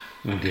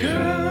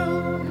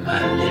Girl,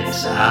 my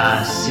lips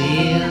are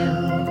sealed.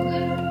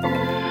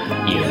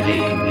 You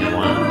make me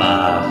want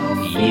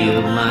barf.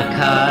 Yield my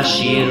car,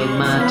 shield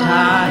my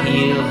tie,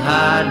 heel,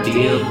 high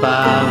deal,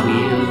 bar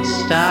wheel,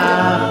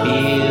 stop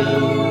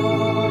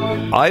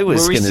you. I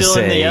was going to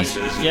say,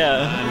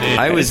 yeah.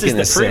 I was going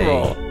to say,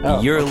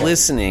 pre-roll. you're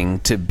listening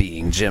to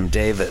Being Jim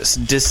Davis,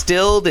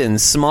 distilled in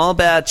small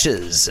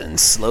batches and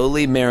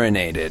slowly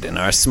marinated in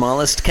our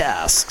smallest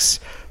casks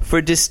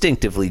for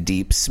distinctively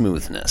deep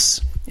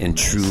smoothness and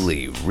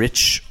truly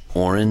rich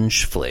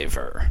orange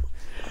flavor.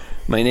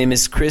 My name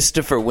is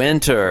Christopher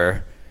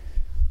Winter,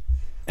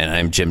 and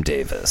I'm Jim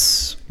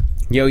Davis.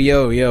 Yo,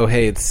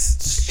 hey,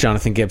 it's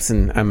Jonathan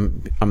Gibson.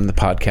 I'm the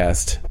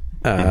podcast.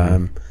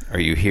 Are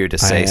you here to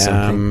say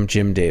something? I'm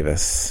Jim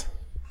Davis.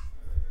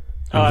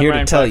 I'm here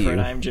Ryan to tell Pfeiffer, you.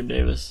 and I'm Jim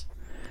Davis.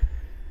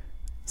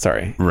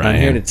 Sorry, Ryan.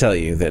 I'm here to tell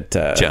you that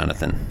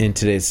Jonathan. in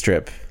today's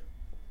strip,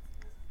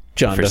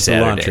 John For does the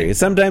Saturday. laundry.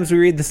 Sometimes we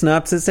read the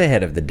synopsis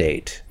ahead of the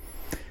date.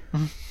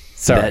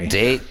 Sorry. That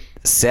date,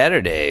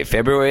 Saturday,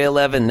 February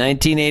 11,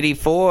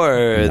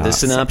 1984. Not The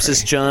synopsis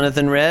sorry.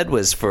 Jonathan read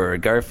was for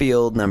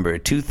Garfield number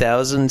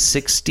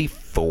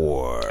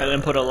 2064. I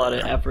didn't put a lot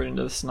of effort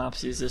into the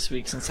synopses this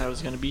week since I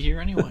was going to be here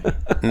anyway.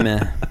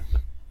 Meh.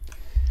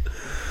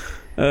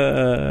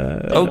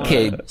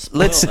 Okay,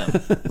 let's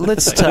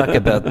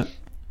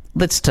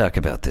talk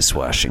about this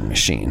washing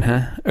machine,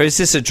 huh? Or is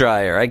this a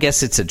dryer? I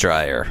guess it's a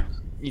dryer.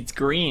 It's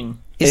green.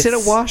 Is it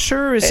It's- a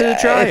washer or is it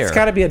a dryer? It's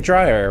got to be a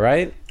dryer,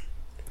 right?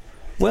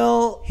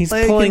 Well, He's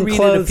I can pulling read it a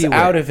clothes few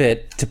out ways. of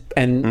it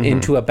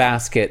into a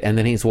basket, and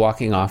then he's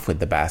walking off with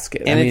the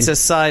basket. And I it's mean, a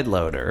side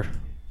loader.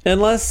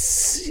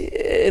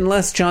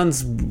 unless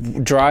John's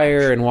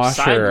dryer and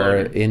washer Side are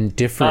loader. in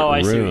different Oh,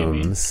 I see what you mean.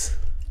 rooms.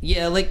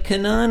 Yeah, like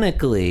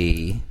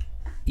canonically,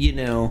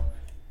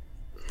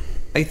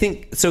 I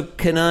think so.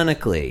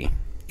 Canonically,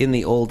 in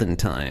the olden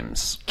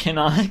times,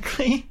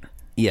 Canonically?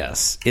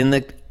 yes, in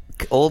the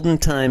olden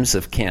times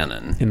of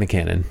canon, In the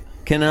canon.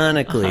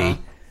 canonically,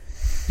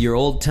 your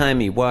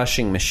old-timey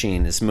washing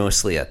machine is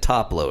mostly a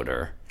top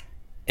loader,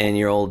 and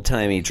your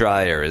old-timey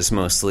dryer is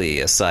mostly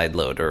a side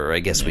loader, or I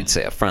guess we'd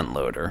say a front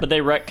loader. But they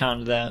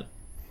retconned that.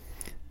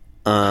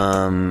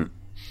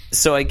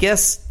 So I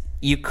guess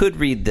you could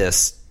read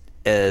this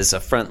as a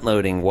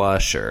front-loading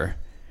washer.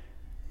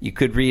 You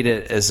could read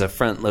it as a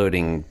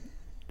front-loading...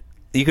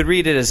 You could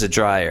read it as a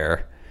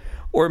dryer.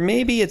 Or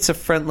maybe it's a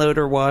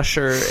front-loader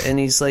washer, and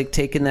he's like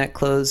taking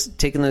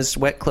those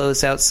wet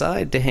clothes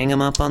outside to hang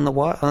them up on the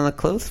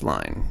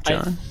clothesline,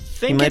 John.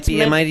 He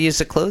might use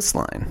a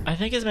clothesline. I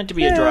think it's meant to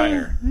be a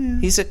dryer.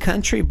 He's a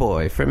country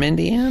boy from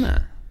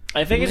Indiana.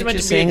 I think it's might meant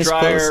just to be hang a his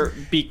dryer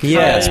clothes- because...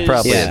 Yeah, it's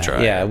probably Yeah, a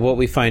dryer. yeah, what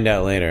we find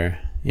out later.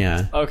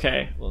 Yeah.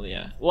 Okay, well,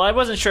 yeah. Well, I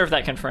wasn't sure if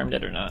that confirmed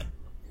it or not.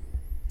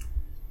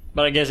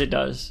 But I guess it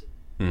does.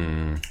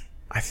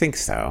 I think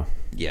so.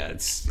 Yeah,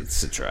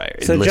 it's a dryer.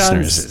 So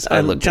Listeners,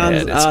 I looked John's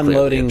ahead, it's clearly a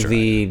unloading dryer.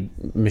 the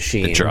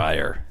machine. The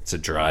dryer. It's a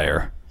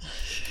dryer.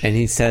 And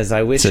he says,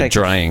 I wish It's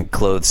I a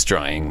clothes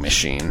drying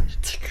machine.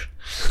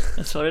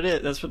 That's what it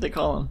is. That's what they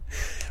call them.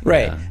 could...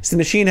 Right. So the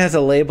machine has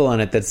a label on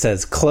it that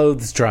says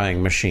clothes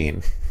drying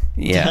machine.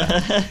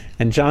 Yeah.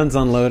 And John's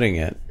unloading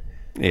it.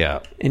 Yeah.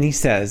 And he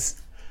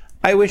says,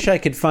 I wish I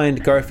could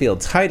find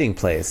Garfield's hiding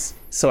place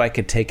so I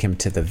could take him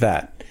to the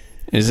vet.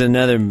 There's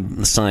another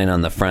sign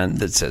on the front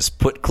that says,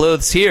 put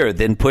clothes here,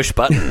 then push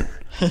button.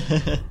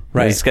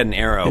 Right. It's got an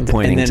arrow And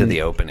pointing to then-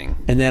 the opening.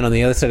 And then on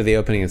the other side of the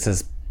opening, it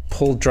says,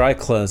 pull dry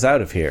clothes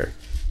out of here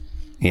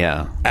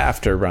Yeah.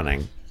 after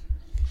running.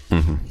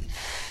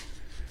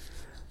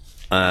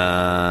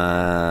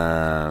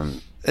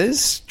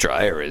 This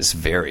dryer is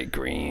very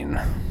green.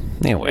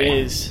 Anyway. It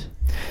is.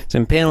 It's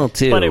in panel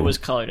 2. But it was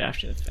colored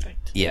after the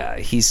fact. Yeah,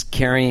 he's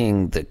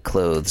carrying the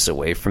clothes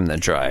away from the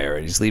dryer.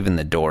 He's leaving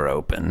the door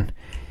open.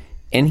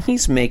 And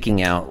he's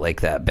making out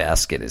like that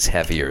basket is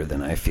heavier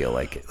than I feel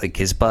like. Like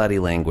his body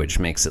language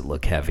makes it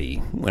look heavy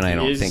when I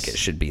don't think it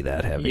should be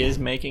that heavy. He is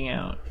making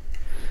out.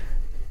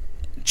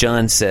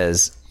 John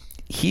says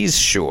he's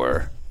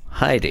sure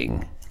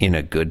hiding in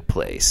a good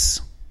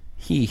place.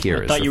 He here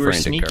I is thought you were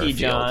referring to sneaky, Garfield.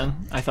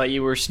 John. I thought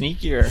you were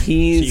sneakier.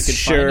 He's so you could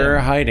sure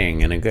find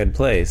hiding in a good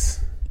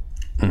place.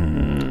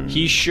 him.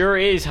 He sure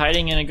is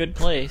hiding in a good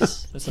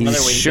place. That's another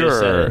way he could have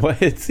said sure. it.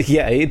 What?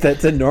 Yeah,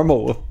 that's a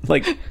normal,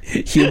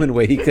 human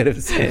way he could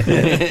have said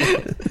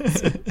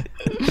it.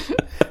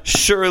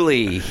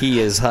 Surely he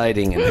is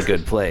hiding in a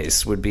good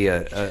place would be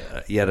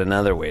a yet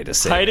another way to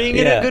say Hiding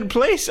in Yeah. a good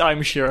place,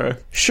 I'm sure.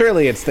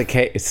 Surely it's the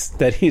case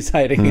that he's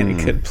hiding in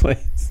a good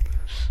place.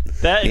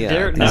 That Yeah,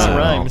 there I think now so.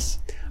 rhymes.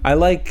 I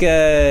like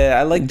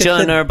that.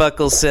 John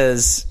Arbuckle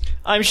says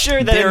I'm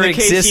sure that There in the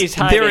case exists- he's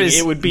hiding, there is-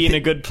 it would be in a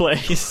good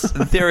place.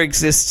 there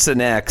exists an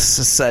X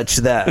such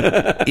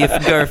that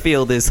if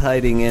Garfield is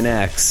hiding in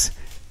X,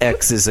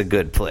 X is a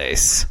good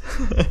place.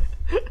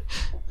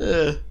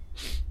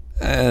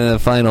 The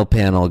final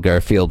panel,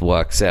 Garfield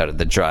walks out of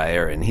the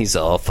dryer and he's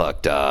all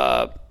fucked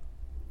up.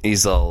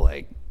 He's all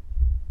like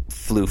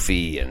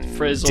floofy and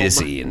Frizzled.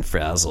 dizzy and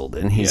frazzled,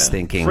 and he's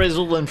thinking,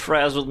 Frizzled and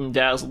frazzled and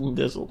dazzled and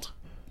dizzled.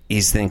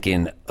 he's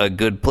thinking a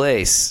good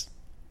place,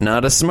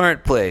 not a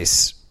smart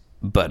place,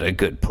 but a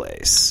good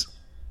place.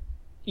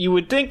 You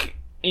would think,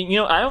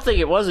 I don't think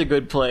it was a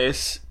good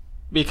place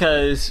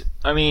because,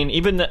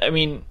 even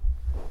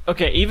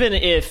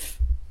if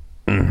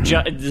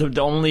the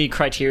only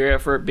criteria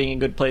for it being a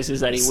good place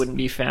is that he wouldn't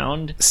be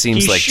found.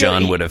 Seems like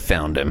John would have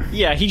found him.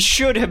 Yeah, he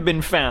should have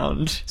been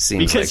found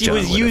Seems because like John he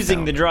was would have using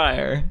found the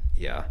dryer.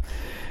 Yeah.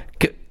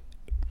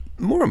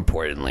 More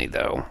importantly,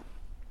 though,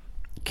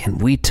 can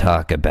we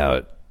talk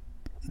about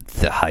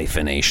the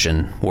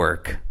hyphenation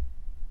work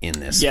in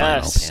this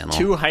final panel?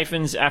 2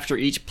 hyphens after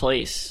each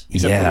place,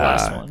 except for the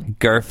last one.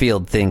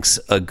 Garfield thinks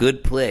a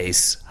good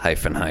place,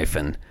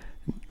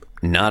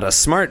 not a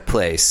smart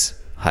place,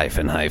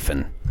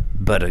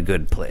 but a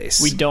good place.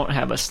 We don't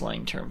have a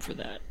slang term for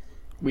that.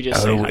 We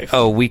just say hyphen.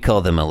 Oh, we call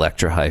them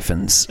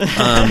electrohyphens.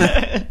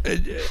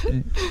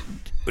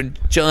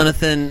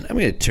 Jonathan, I'm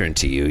going to turn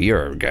to you.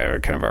 You're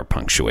kind of our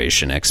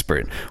punctuation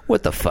expert.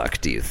 What the fuck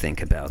do you think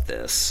about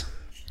this?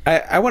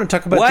 I want to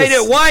talk about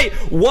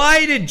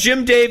why did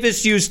Jim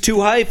Davis use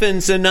 2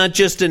 hyphens and not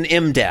just an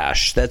M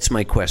dash? That's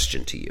my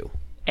question to you.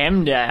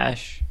 M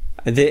dash.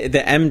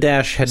 The M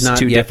dash had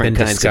not yet been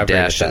discovered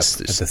at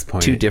this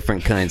point. 2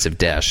 different kinds of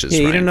dashes.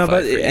 Yeah, you don't know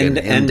about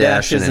N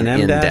dashes and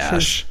M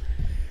dashes?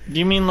 Do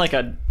you mean like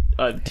a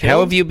How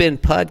have you been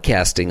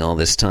podcasting all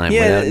this time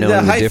without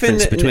knowing the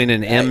difference between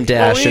an M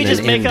dash and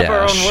an N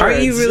dash? Are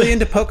you really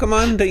into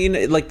Pokemon? Don't you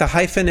know, like the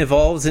hyphen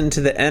evolves into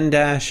the N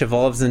dash,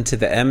 evolves into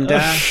the M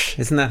dash?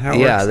 Isn't that how it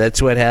works? Yeah,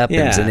 that's what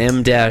happens. Yeah. An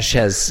M dash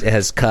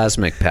has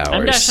cosmic powers.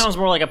 M dash sounds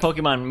more like a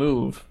Pokemon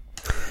move.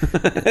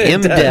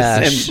 M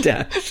dash.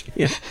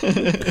 Yeah.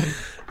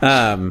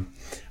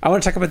 I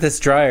want to talk about this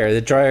dryer.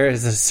 The dryer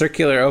is a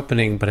circular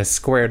opening, but a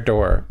square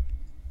door.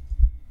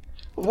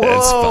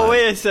 Whoa!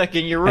 Wait a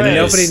second. You're right. And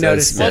nobody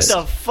noticed What this.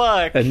 the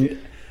fuck?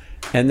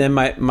 And then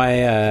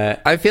my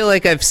I feel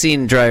like I've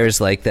seen dryers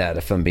like that,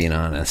 if I'm being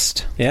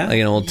honest. Yeah? Like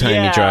an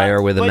old-timey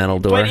dryer with a metal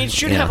door. But it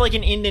should have like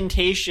an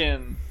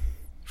indentation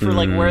for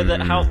like where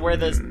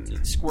the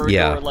square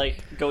door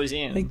like goes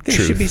in. like there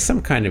should be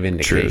some kind of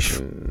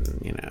indication,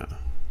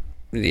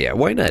 Yeah,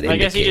 why not? I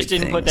guess he just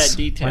didn't put that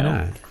detail. Why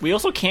not? We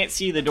also can't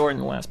see the door in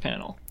the last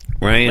panel.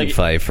 Ryan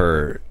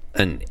Pfeiffer,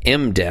 an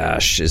M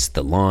dash is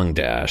the long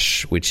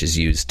dash, which is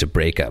used to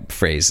break up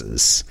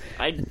phrases.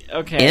 N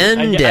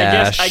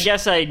dash I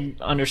guess I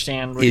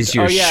understand. Is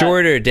your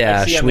shorter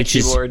dash, which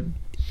is keyboard.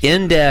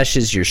 N dash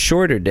is your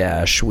shorter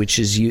dash, which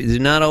is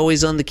not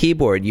always on the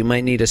keyboard. You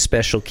might need a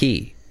special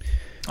key.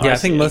 I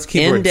think most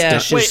keyboards N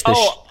dash is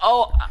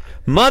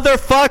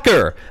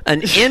Motherfucker!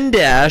 An N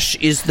dash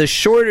is the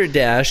shorter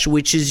dash,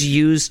 which is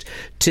used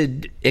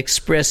to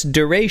express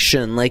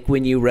duration, like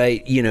when you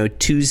write,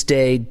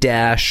 Tuesday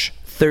dash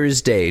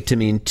Thursday to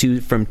mean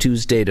from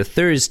Tuesday to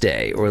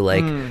Thursday, or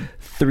like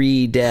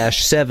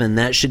 3-7.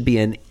 That should be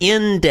an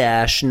N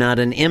dash, not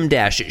an M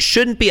dash. It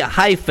shouldn't be a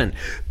hyphen.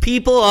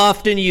 People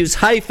often use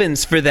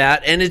hyphens for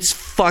that, and it's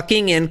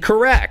fucking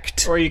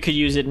incorrect. Or you could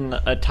use it in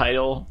a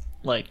title,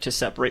 like to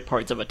separate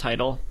parts of a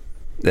title.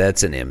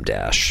 That's an M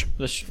dash.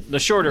 The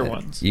shorter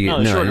ones.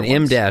 An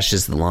M dash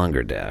is the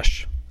longer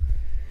dash.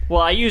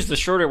 Well, I use the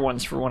shorter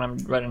ones for when I'm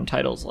writing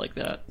titles like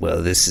that.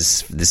 Well, this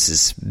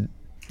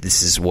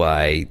is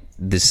why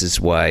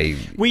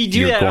we do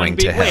you're that going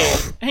to hell.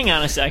 Wait, hang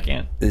on a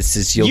second.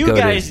 You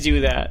guys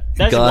do that.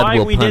 That's God why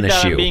will we did that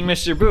punish on you. Being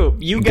Mr. Boop.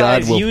 You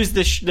guys use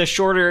the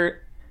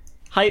shorter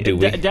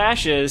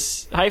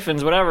dashes,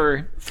 hyphens,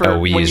 whatever, for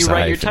when you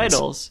write your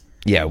titles.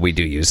 Yeah, we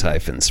do use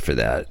hyphens for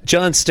that.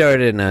 John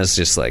started, and I was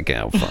just like,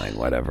 oh, fine,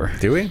 whatever.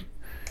 Do we?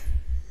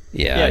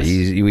 Yeah, Yes.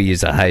 we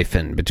use a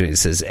hyphen between. It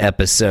says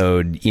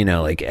episode,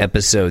 like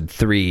episode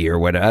 3 or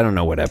what. I don't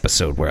know what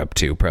episode we're up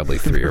to. Probably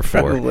 3 or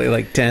 4. Probably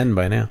like 10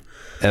 by now.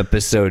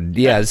 Episode,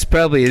 it's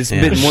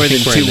been more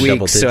than We're into 2 double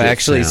weeks. So digits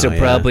actually, now,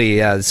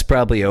 it's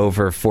probably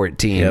over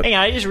 14. Yep. Hang on,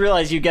 I just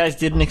realized you guys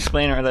didn't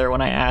explain earlier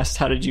when I asked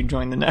how did you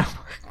join the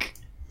network.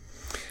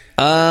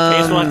 I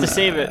guess we'll have to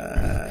save it.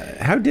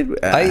 How did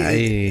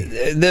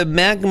the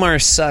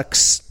Magmar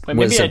Sucks Wait,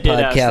 maybe was I a did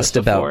ask podcast this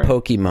about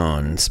before.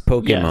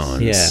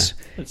 Pokemons. Yes.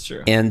 That's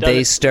true. And Does they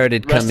it-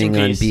 started rest in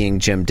coming on peace. being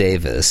Jim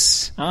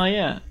Davis. Oh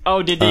yeah.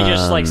 Oh, did they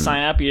just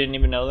sign up? You didn't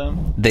even know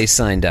them? They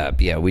signed up.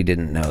 Yeah, we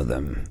didn't know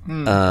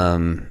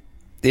them.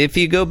 If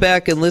you go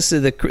back and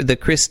listen to the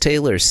Chris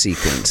Taylor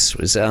sequence,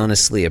 was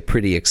honestly a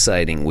pretty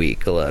exciting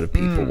week. A lot of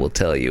people will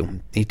tell you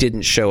he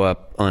didn't show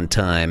up on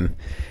time,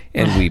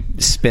 and we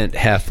spent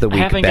half the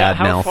week bad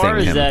How mouthing far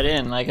is him. that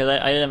in? Like,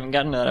 I haven't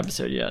gotten to that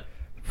episode yet.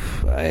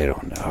 I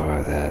don't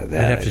know. That I'd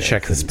have to I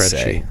check the couldn't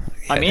say.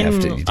 I'm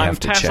You'd have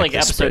to past check like the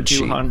episode spreadsheet.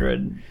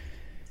 200.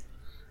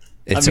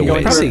 It's I'm a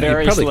going ways. through it You're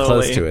very probably close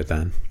slowly. to it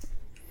then.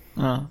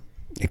 Oh.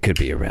 It could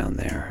be around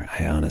there.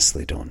 I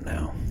honestly don't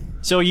know.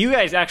 So you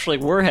guys actually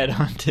were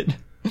headhunted.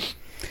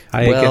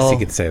 I guess Well- you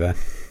could say that.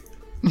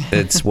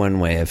 It's one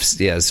way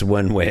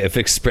of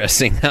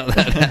expressing how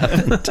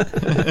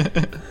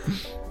that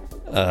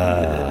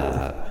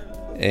happened.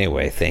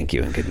 Anyway, thank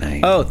you and good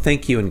night. Oh,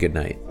 thank you and good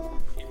night.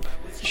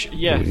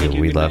 Yeah,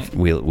 we love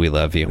you. We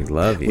love you.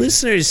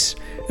 Listeners,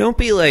 don't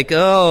be like,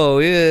 oh,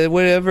 yeah,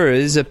 whatever.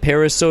 This is a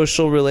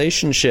parasocial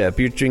relationship.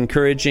 You're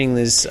encouraging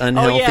this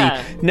unhealthy. Oh,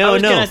 yeah. No. I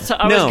was gonna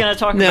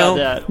talk about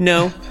that.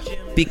 No,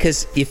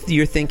 because if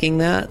you're thinking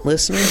that,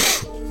 listener,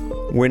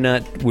 we're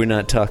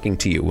not talking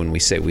to you when we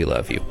say we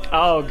love you.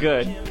 Oh,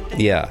 good.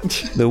 Yeah,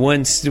 the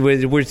ones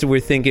we're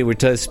thinking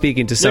we're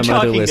speaking to some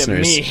other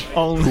listeners to me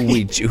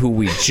only. who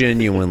we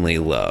genuinely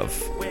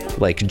love,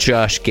 like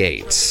Josh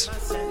Gates.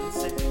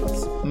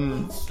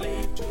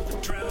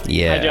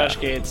 Yeah, Hi, Josh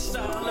Gates.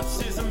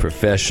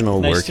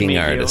 Professional Nice working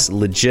artist,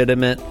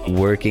 legitimate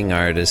working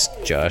artist,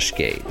 Josh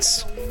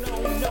Gates.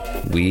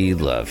 We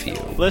love you,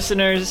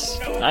 listeners.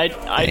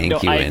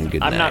 Thank you and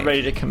good night. I'm not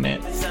ready to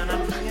commit.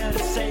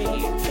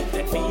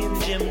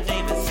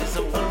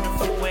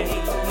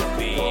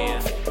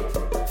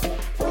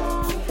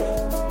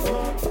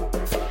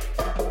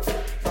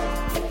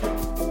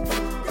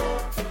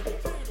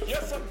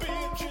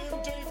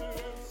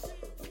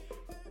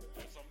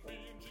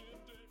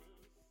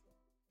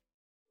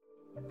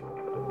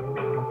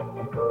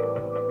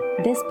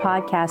 This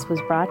podcast was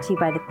brought to you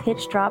by the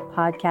Pitch Drop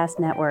Podcast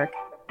Network.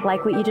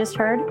 Like what you just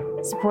heard?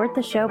 Support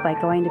the show by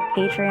going to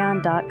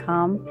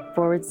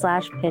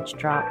patreon.com/Pitch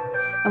Drop.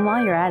 And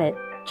while you're at it,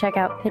 check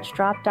out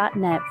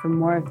pitchdrop.net for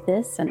more of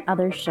this and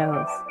other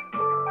shows.